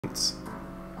treats.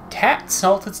 Cat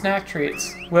salted snack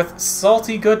treats with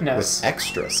salty goodness. With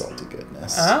extra salty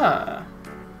goodness. Ah.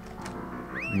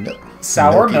 No.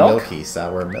 Sour milk. Milky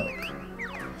sour milk.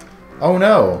 Oh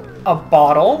no. A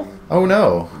bottle. Oh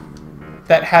no.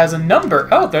 That has a number.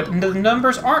 Oh, the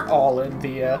numbers aren't all in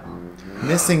the...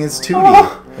 Missing is Tootie.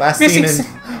 Oh, last seen in...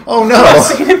 Oh no!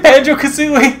 Last seen in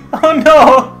Banjo-Kazooie. Oh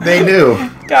no! They knew.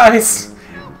 Guys.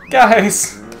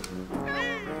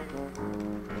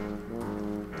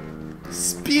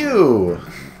 Spew.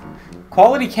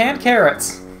 Quality canned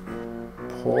carrots.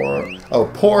 Poor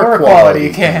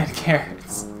quality canned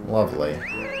carrots. Lovely.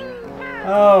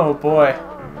 Oh boy.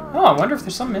 Oh, I wonder if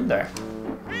there's something in there.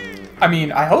 I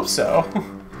mean, I hope so.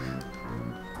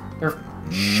 There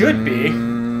should be.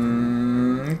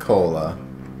 Cola.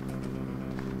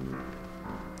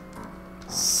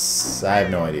 I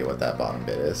have no idea what that bottom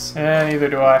bit is. Eh, neither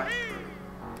do I.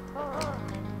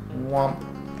 Womp.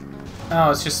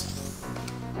 Oh, it's just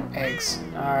eggs.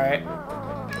 Alright.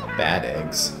 Bad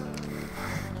eggs.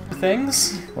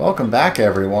 Things? Welcome back,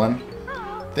 everyone.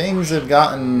 Things have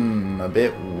gotten a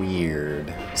bit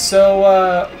weird.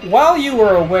 So, while you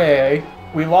were away,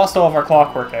 we lost all of our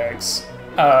clockwork eggs.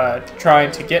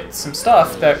 Trying to get some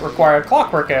stuff that required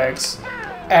clockwork eggs.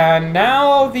 And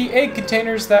now the egg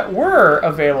containers that were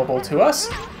available to us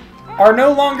are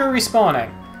no longer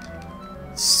respawning.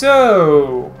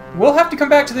 So, we'll have to come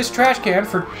back to this trash can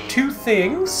for 2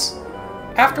 things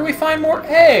after we find more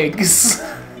eggs.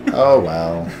 Oh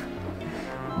well.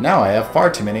 Now I have far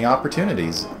too many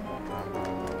opportunities.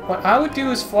 What I would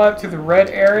do is fly up to the red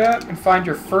area and find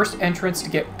your first entrance to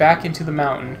get back into the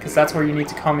mountain, because that's where you need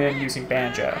to come in using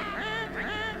Banjo.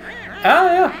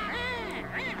 Ah, yeah.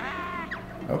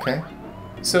 Okay.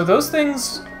 So those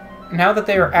things, now that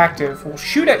they are active, will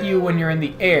shoot at you when you're in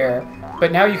the air,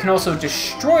 but now you can also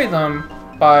destroy them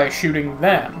by shooting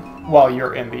them while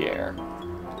you're in the air.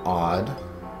 Odd.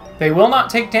 They will not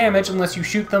take damage unless you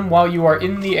shoot them while you are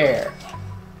in the air.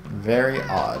 Very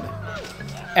odd.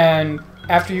 And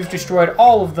after you've destroyed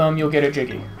all of them, you'll get a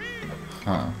Jiggy.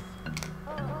 Huh.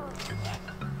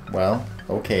 Well,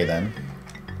 okay then.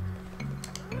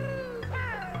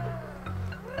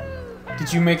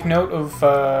 Did you make note of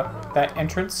that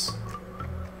entrance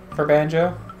for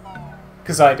Banjo?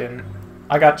 Because I didn't.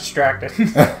 I got distracted.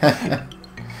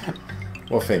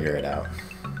 We'll figure it out.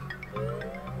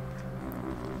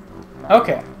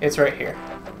 Okay, it's right here.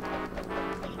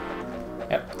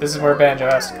 Yep, this is where Banjo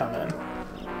has to come in.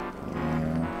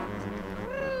 Yeah.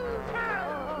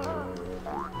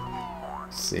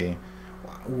 See.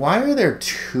 Why are there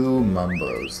 2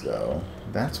 Mumbos, though?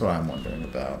 That's what I'm wondering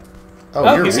about.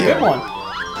 Oh, he's a good one.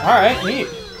 Alright, neat.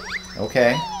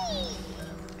 Okay.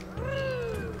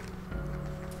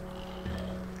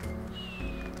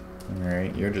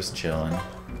 Alright, you're just chilling.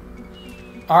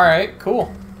 Alright, cool.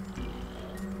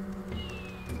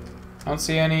 I don't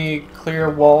see any clear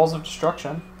walls of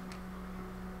destruction.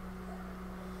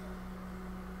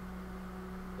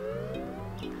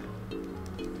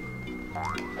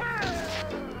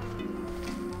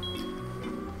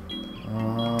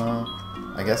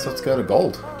 I guess let's go to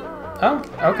gold. Oh,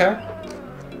 okay.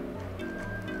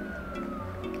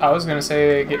 I was gonna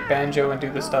say get Banjo and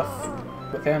do the stuff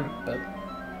with him, but...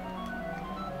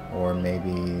 Or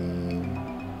maybe...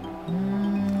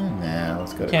 nah,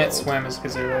 let's go to Can't gold. swim as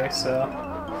Kazooie, so...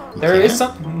 You There is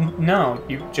can't? something... No,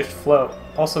 you just float.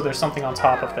 Also, there's something on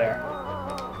top of there.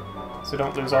 So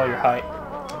don't lose all your height.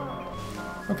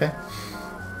 Okay.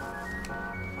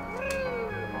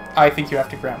 I think you have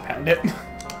to ground pound it.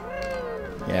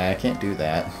 Yeah, I can't do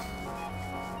that.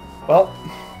 Well...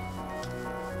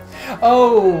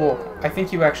 Oh! I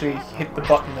think you actually hit the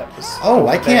button that was... Oh,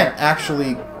 I there. can't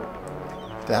actually...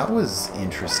 That was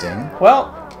interesting.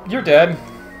 Well, you're dead.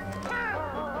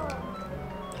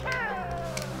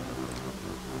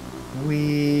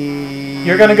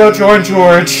 You're gonna go join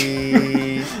George.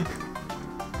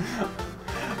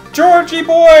 Georgie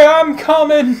boy, I'm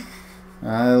coming!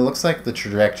 Looks like the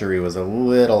trajectory was a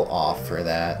little off for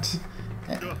that.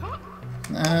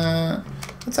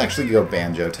 Let's actually go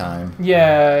Banjo time.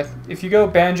 Yeah, if you go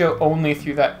Banjo only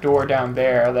through that door down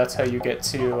there, that's how you get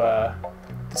to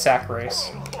the sack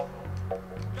race.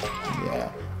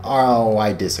 Yeah. Oh,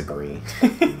 I disagree.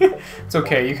 It's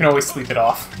okay, you can always sleep it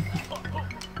off.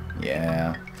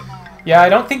 Yeah. Yeah, I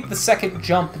don't think the second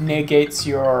jump negates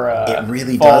your It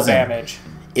really fall doesn't. damage.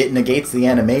 It negates the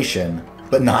animation,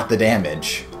 but not the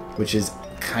damage, which is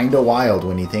kind of wild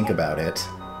when you think about it.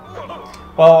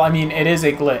 Well, I mean, it is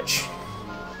a glitch.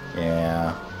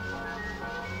 Yeah.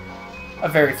 A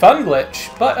very fun glitch,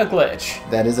 but a glitch.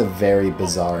 That is a very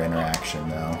bizarre interaction,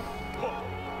 though.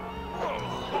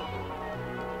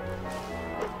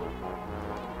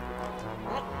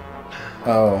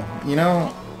 Oh, you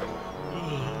know...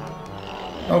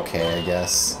 Okay, I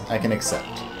guess. I can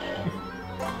accept.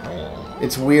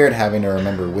 It's weird having to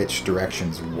remember which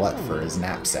direction's what for his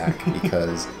knapsack,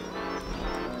 because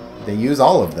they use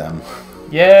all of them.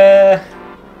 Yeah.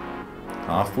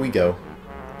 Off we go.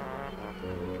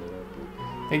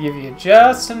 They give you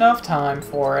just enough time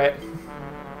for it.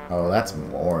 Oh, that's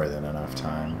more than enough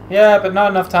time. Yeah, but not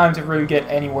enough time to really get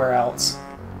anywhere else.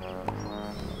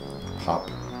 Pop.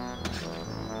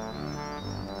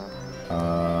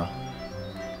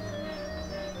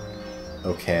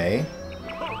 Okay.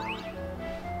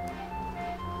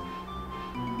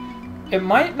 It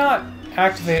might not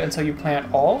activate until you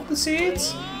plant all of the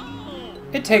seeds.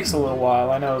 It takes a little while,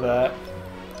 I know that.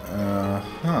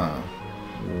 Huh.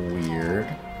 Weird.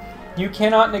 You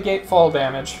cannot negate fall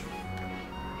damage.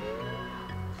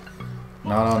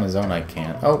 Not on his own, I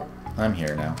can't. Oh, I'm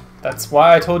here now. That's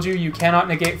why I told you you cannot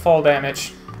negate fall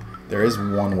damage. There is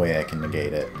one way I can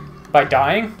negate it. By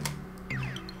dying?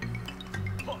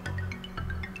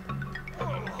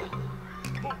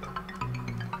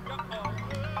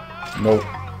 Nope.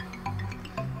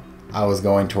 I was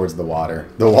going towards the water.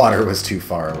 The water was too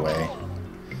far away.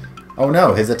 Oh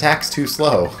no, his attack's too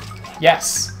slow.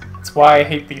 Yes. That's why I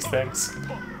hate these things.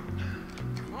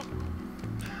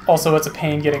 Also, it's a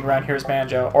pain getting around here as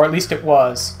Banjo. Or at least it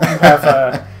was.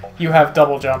 You have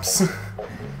double jumps.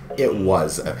 It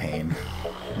was a pain.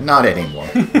 Not anymore.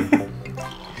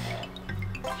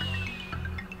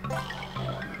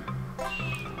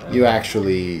 You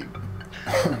actually...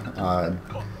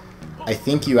 I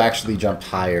think you actually jumped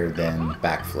higher than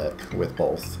backflip with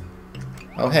both.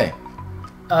 Oh, hey.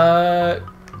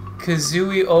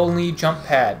 Kazooie only jump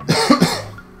pad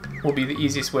will be the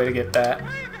easiest way to get that.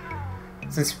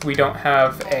 Since we don't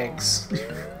have eggs.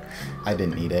 I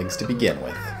didn't need eggs to begin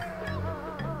with.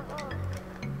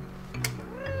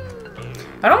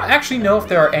 I don't actually know if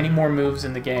there are any more moves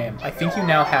in the game. I think you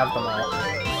now have them all.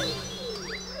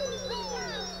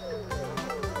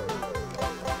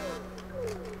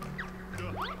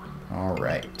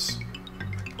 Alright.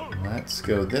 Let's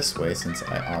go this way since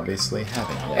I obviously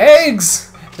haven't yet.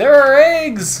 Eggs! There are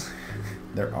eggs!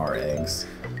 There are eggs.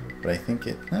 But I think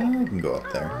I can go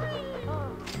up there.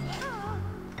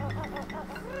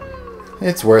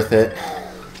 It's worth it.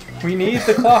 We need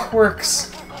the clockworks.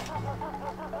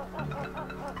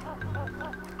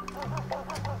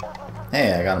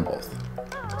 Hey, I got them both.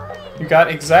 You got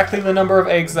exactly the number of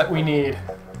eggs that we need.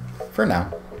 For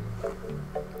now.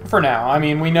 For now. I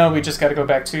mean, we know we just gotta go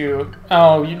back to...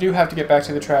 Oh, you do have to get back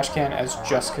to the trash can as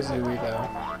just Kazooie, though.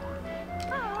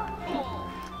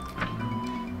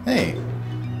 Hey.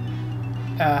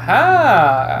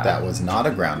 Aha! That was not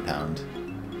a ground pound.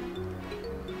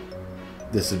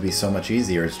 This would be so much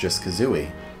easier as just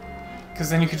Kazooie. Because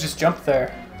then you could just jump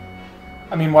there.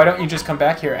 I mean, why don't you just come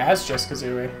back here as just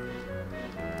Kazooie?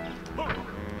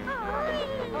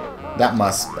 That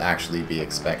must actually be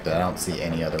expected. I don't see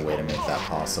any other way to make that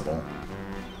possible.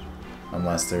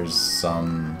 Unless there's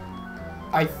some...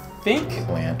 I think...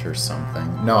 plant or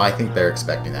something. No, I think they're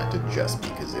expecting that to just be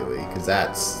Kazooie, because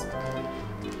that's...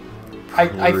 I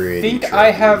think tricky.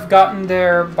 I have gotten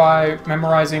there by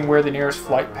memorizing where the nearest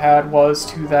flight pad was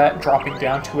to that, dropping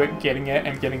down to it, getting it,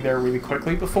 and getting there really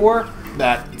quickly before.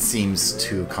 That seems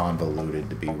too convoluted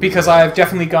to be real. Because I have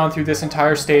definitely gone through this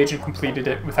entire stage and completed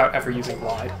it without ever using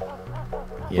glide.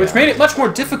 Yeah. Which made it much more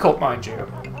difficult, mind you.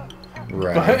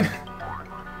 Right. But...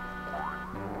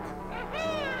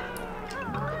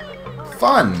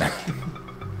 Fun!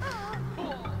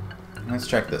 Let's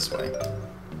check this way.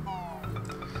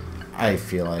 I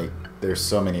feel like there's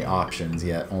so many options,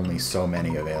 yet only so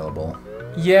many available.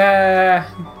 Yeah...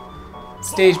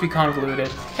 Stage be convoluted.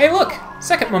 Hey look!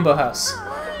 Second Mumbo House.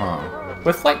 Huh.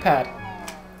 With flight pad.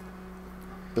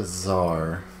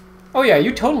 Bizarre. Oh yeah,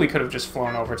 you totally could have just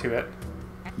flown over to it.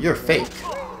 You're fake.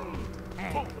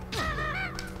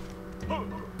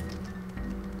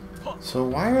 So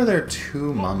why are there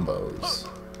two Mumbos?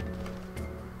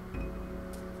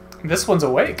 This one's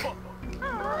awake.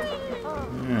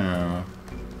 Yeah.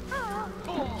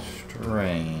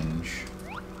 Strange.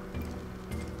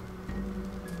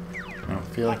 I don't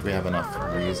feel like we have enough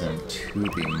reason to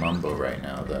be Mumbo right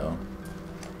now, though.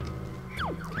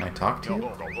 Can I talk to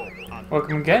you?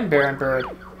 Welcome again, Baron Bird.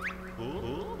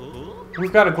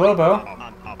 We've got a Globo.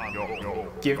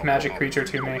 Give magic creature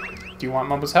to me. Do you want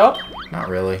Mumbo's help? Not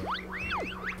really.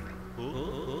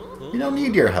 We don't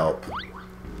need your help.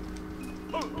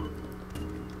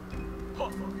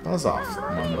 Buzz off,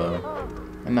 Mumbo.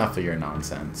 Enough of your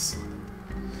nonsense.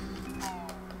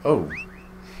 Oh.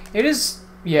 It is...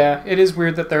 Yeah, it is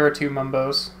weird that there are two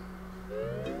Mumbos.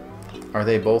 Are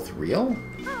they both real?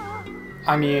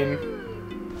 I mean,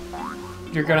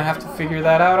 you're gonna have to figure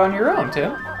that out on your own,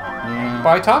 Tim. Yeah.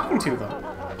 By talking to them.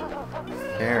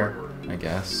 Fair, I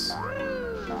guess.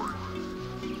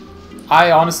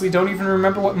 I honestly don't even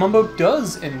remember what Mumbo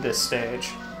does in this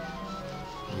stage.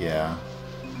 Yeah.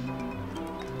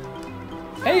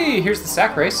 Hey, here's the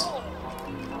sack race.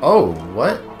 Oh,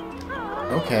 what?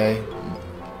 Okay.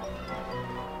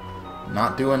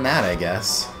 Not doing that, I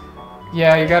guess.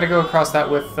 Yeah, you gotta go across that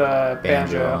with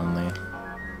Banjo. only.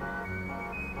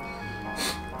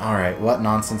 Alright, what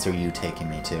nonsense are you taking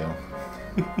me to?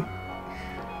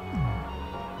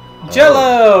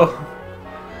 Jello!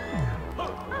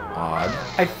 Odd.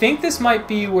 I think this might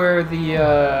be where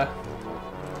the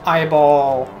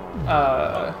eyeball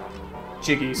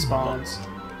Jiggy spawns.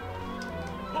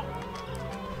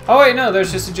 Oh wait, no,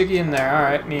 there's just a Jiggy in there.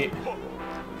 Alright, neat.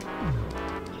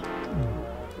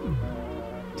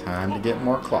 Time to get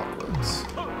more clockworks.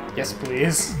 Yes,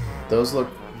 please. Those look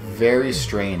very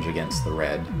strange against the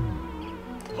red.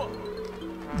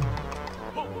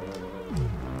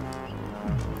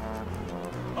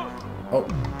 Oh.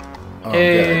 Oh,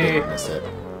 Hey. good, I didn't miss it.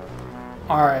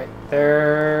 Alright,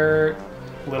 there...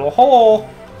 Little hole.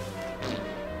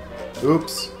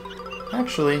 Oops.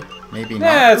 Actually, maybe not.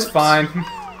 Yeah, it's Oops. fine.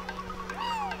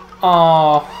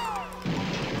 Aww.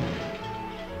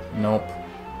 Nope.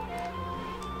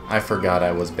 I forgot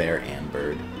I was bear and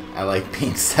bird. I like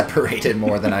being separated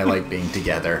more than I like being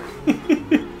together.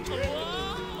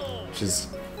 Which is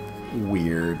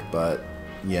weird, but,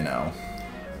 you know.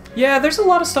 Yeah, there's a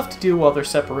lot of stuff to do while they're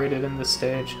separated in this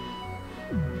stage.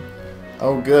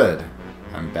 Oh, good.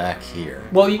 I'm back here.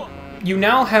 Well, you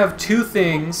now have two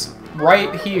things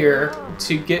right here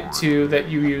to get to that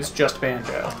you use just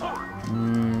Banjo.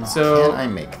 So, Can I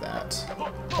make that?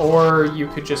 or you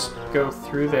could just go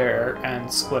through there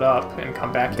and split up and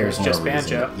come back here as just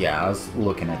Banjo. Reason. Yeah, I was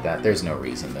looking at that. There's no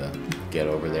reason to get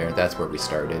over there. That's where we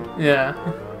started. Yeah.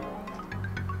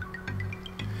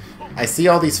 I see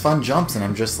all these fun jumps and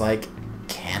I'm just like,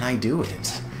 can I do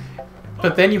it?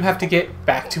 But then you have to get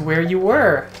back to where you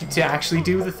were to actually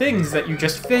do the things that you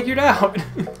just figured out.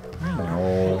 I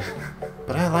know.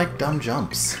 But I like dumb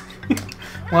jumps.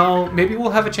 Well, maybe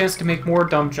we'll have a chance to make more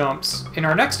dumb jumps in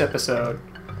our next episode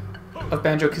of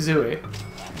Banjo-Kazooie.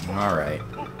 Alright.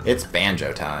 It's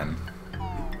Banjo time.